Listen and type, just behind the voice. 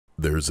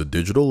There's a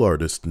digital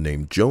artist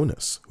named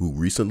Jonas who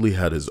recently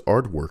had his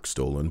artwork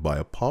stolen by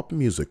a pop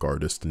music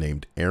artist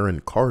named Aaron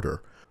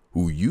Carter,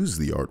 who used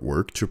the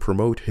artwork to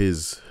promote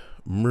his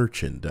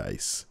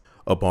merchandise.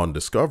 Upon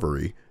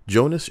discovery,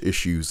 Jonas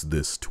issues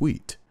this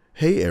tweet.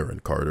 "Hey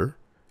Aaron Carter,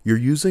 you're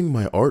using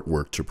my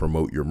artwork to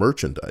promote your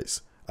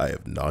merchandise. I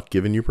have not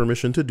given you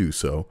permission to do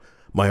so.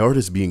 My art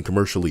is being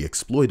commercially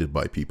exploited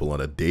by people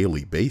on a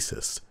daily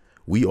basis.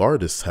 We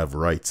artists have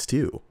rights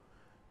too."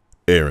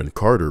 Aaron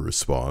Carter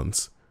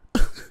responds,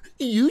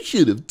 "You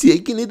should have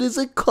taken it as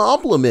a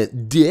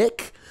compliment,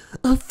 dick.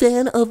 A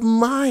fan of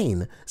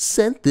mine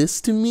sent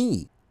this to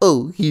me.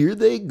 Oh, here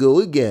they go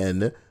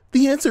again.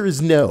 The answer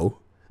is no.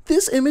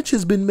 This image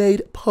has been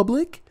made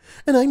public,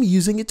 and I'm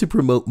using it to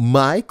promote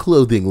my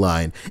clothing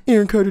line,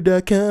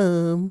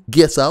 AaronCarter.com.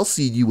 Guess I'll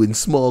see you in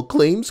small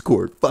claims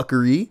court,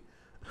 fuckery."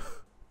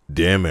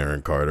 Damn,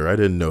 Aaron Carter, I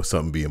didn't know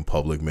something being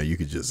public meant you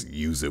could just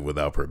use it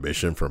without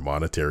permission for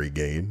monetary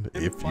gain,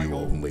 if you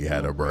only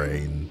had a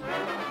brain.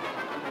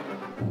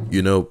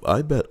 You know,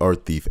 I bet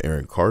art thief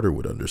Aaron Carter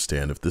would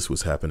understand if this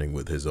was happening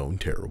with his own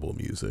terrible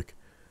music.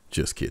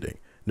 Just kidding.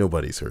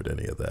 Nobody's heard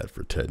any of that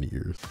for 10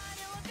 years.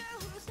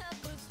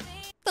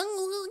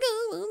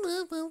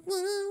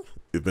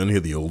 If any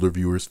of the older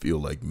viewers feel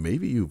like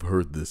maybe you've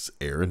heard this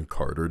Aaron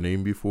Carter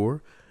name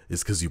before,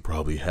 it's because you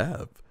probably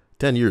have.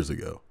 10 years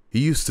ago, he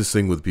used to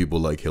sing with people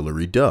like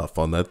Hilary Duff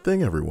on that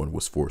thing everyone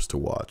was forced to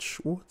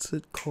watch. What's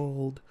it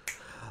called?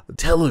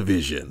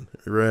 Television,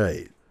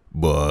 right.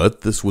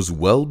 But this was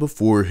well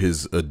before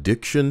his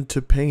addiction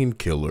to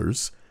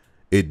painkillers,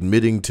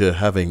 admitting to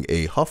having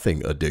a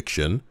huffing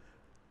addiction,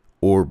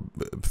 or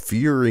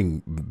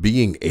fearing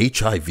being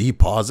HIV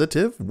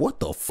positive? What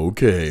the f—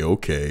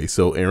 Okay,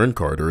 so Aaron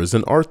Carter is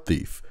an art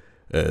thief.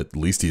 At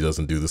least he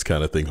doesn't do this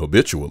kind of thing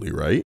habitually,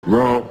 right?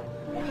 Wrong.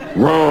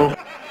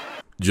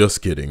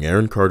 Just kidding.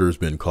 Aaron Carter's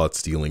been caught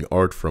stealing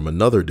art from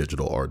another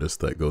digital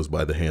artist that goes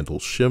by the handle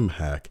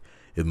ShimHack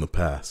in the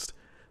past.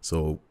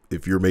 So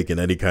if you're making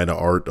any kind of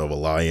art of a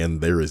lion,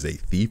 there is a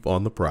thief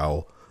on the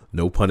prowl,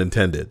 no pun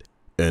intended.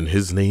 And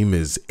his name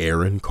is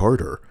Aaron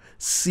Carter,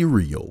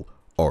 serial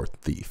art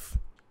thief.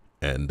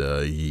 And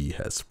he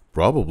has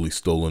probably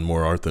stolen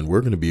more art than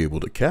we're going to be able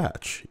to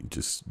catch. He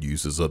just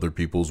uses other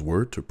people's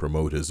word to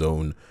promote his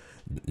own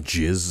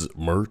jizz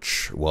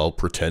merch while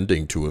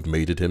pretending to have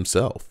made it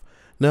himself.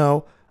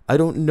 Now, I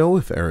don't know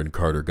if Aaron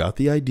Carter got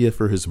the idea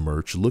for his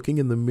merch looking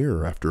in the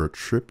mirror after a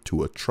trip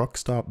to a truck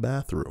stop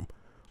bathroom.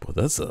 Well,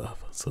 that's a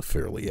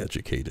fairly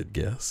educated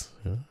guess.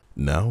 Yeah.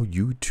 Now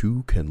you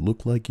too can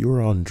look like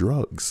you're on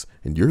drugs,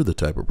 and you're the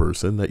type of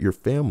person that your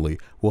family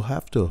will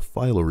have to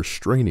file a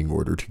restraining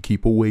order to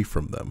keep away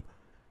from them.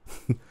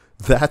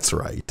 That's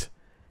right.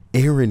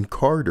 Aaron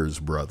Carter's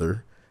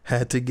brother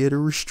had to get a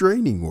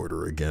restraining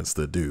order against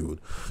the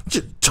dude.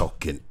 Just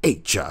talking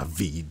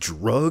HIV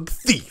drug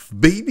thief,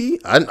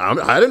 baby. I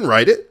didn't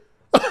write it.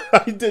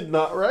 I did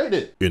not write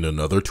it. In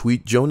another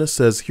tweet, Jonas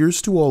says, "Here's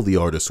to all the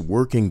artists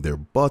working their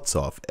butts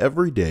off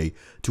every day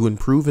to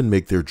improve and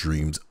make their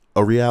dreams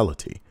a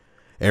reality.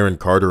 Aaron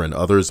Carter and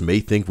others may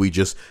think we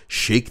just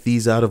shake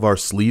these out of our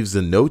sleeves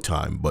in no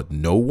time, but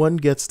no one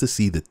gets to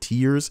see the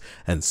tears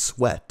and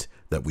sweat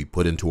that we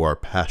put into our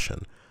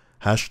passion.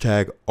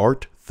 Hashtag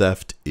art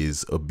theft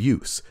is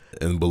abuse."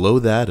 And below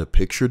that, a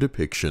picture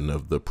depiction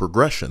of the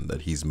progression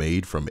that he's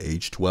made from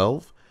age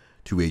 12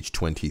 to age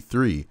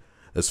 23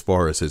 as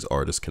far as his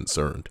art is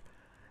concerned.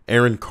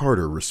 Aaron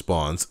Carter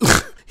responds,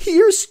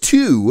 "Here's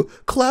two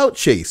clout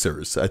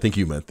chasers." I think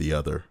you meant the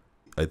other.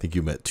 I think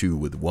you meant two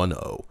with one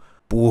O.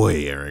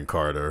 Boy, Aaron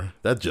Carter,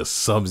 that just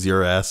sums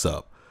your ass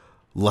up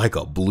like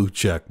a blue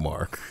check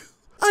mark.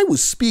 "I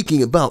was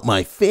speaking about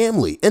my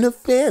family, and a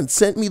fan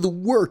sent me the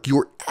work.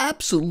 You're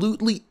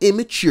absolutely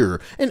immature,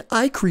 and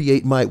I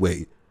create my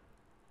way."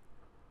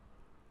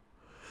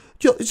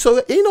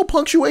 So ain't no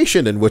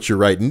punctuation in what you're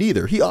writing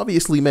either. He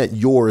obviously meant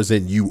yours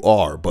and you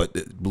are, but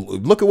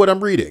look at what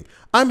I'm reading.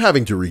 I'm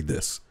having to read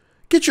this.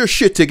 Get your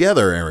shit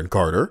together, Aaron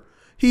Carter.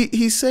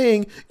 He's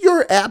saying,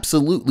 "You're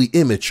absolutely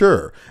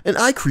immature, and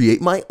I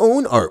create my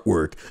own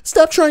artwork.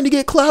 Stop trying to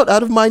get clout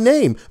out of my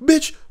name.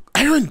 Bitch,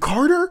 Aaron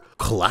Carter?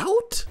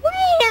 Clout?"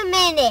 Wait a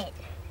minute.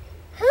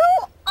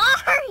 Who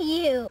are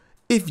you?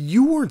 If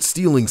you weren't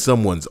stealing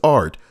someone's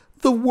art,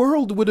 the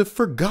world would have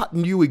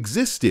forgotten you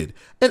existed.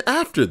 And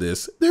after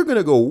this, they're going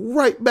to go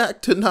right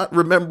back to not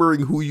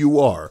remembering who you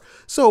are.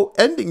 So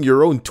ending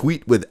your own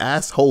tweet with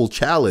asshole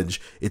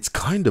challenge, it's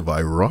kind of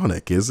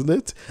ironic, isn't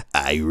it?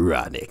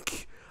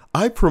 Ironic.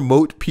 I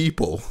promote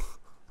people.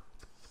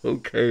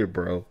 Okay,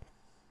 bro.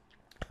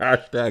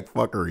 Hashtag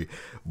fuckery.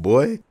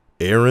 Boy,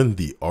 Aaron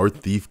the art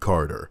thief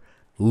Carter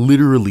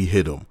literally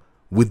hit him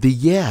with the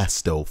 "yeah"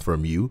 stole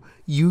from you.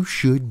 You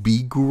should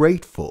be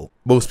grateful.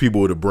 Most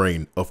people with a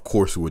brain, of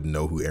course, wouldn't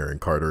know who Aaron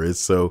Carter is,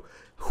 so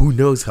who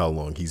knows how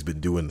long he's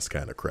been doing this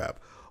kind of crap.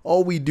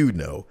 All we do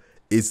know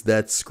is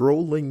that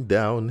scrolling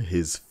down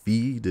his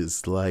feed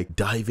is like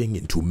diving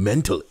into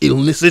mental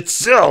illness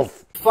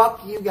itself.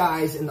 Fuck you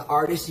guys and the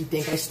artists you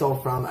think I stole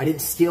from. I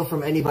didn't steal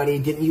from anybody,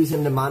 didn't use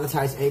him to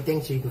monetize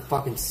anything, so you can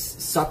fucking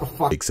suck a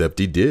fuck. Except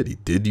he did. He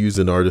did use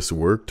an artist's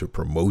work to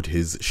promote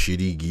his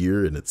shitty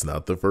gear, and it's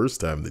not the first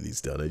time that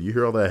he's done it. You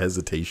hear all that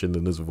hesitation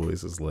in his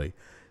voice. It's like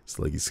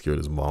he's scared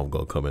his mom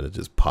gonna come in and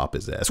just pop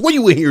his ass. What are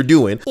you in here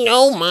doing?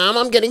 No, Mom,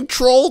 I'm getting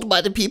trolled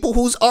by the people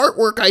whose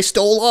artwork I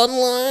stole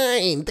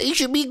online. They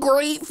should be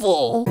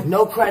grateful.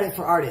 No credit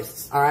for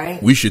artists,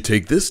 alright? We should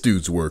take this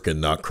dude's work and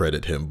not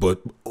credit him,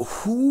 but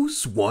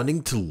who's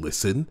wanting to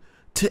listen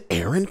to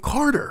Aaron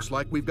Carter? Looks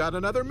like we've got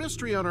another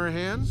mystery on our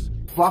hands.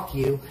 Fuck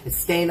you. It's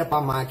staying up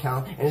on my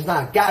account, and there's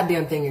not a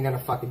goddamn thing you're gonna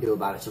fucking do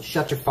about it, so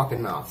shut your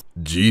fucking mouth.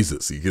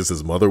 Jesus, he kissed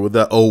his mother with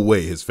that? Oh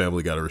wait, his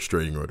family got a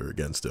restraining order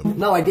against him.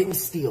 No, I didn't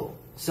steal.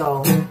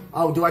 So,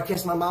 oh, do I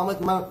kiss my mom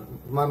with my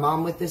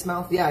mom with this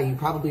mouth? Yeah, you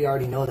probably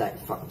already know that,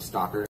 you fucking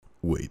stalker.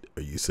 Wait,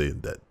 are you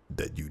saying that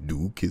you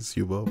do kiss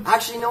your mom?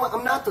 Actually, you know what?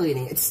 I'm not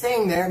deleting it. It's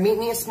staying there. Meet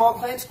me at Small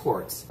Claims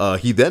Courts.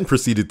 He then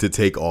proceeded to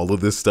take all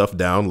of this stuff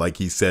down like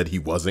he said he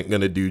wasn't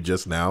gonna do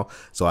just now.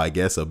 So I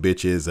guess a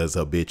bitch is as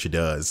a bitch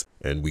does.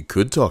 And we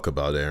could talk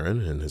about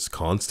Aaron and his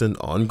constant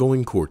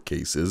ongoing court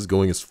cases,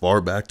 going as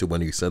far back to when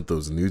he sent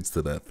those nudes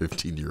to that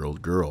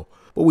 15-year-old girl.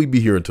 But we'd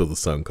be here until the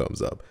sun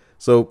comes up.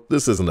 So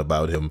this isn't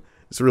about him.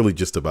 It's really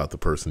just about the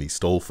person he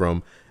stole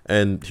from.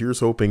 And here's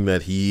hoping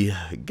that he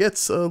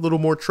gets a little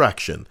more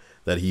traction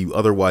that he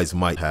otherwise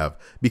might have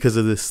because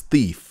of this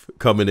thief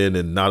coming in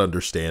and not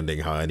understanding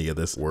how any of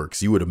this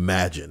works. You would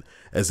imagine,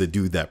 as a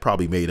dude that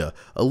probably made a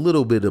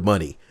little bit of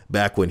money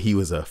back when he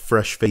was a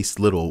fresh-faced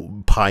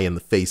little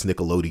pie-in-the-face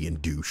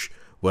Nickelodeon douche.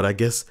 But I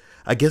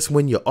guess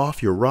when you're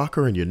off your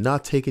rocker and you're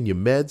not taking your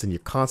meds and you're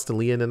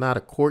constantly in and out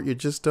of court, you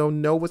just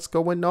don't know what's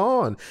going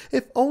on.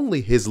 If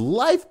only his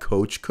life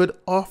coach could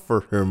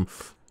offer him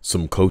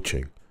some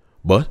coaching.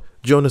 But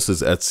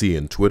Jonas's Etsy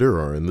and Twitter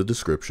are in the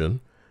description,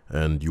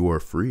 and you are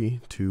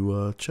free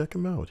to check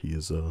him out. He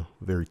is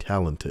very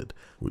talented,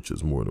 which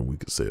is more than we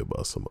could say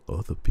about some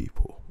other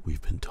people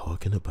we've been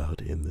talking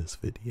about in this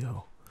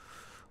video.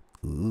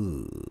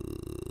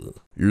 Ooh.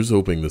 Here's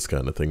hoping this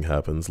kind of thing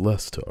happens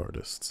less to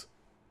artists.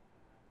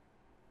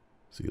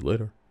 See you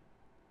later.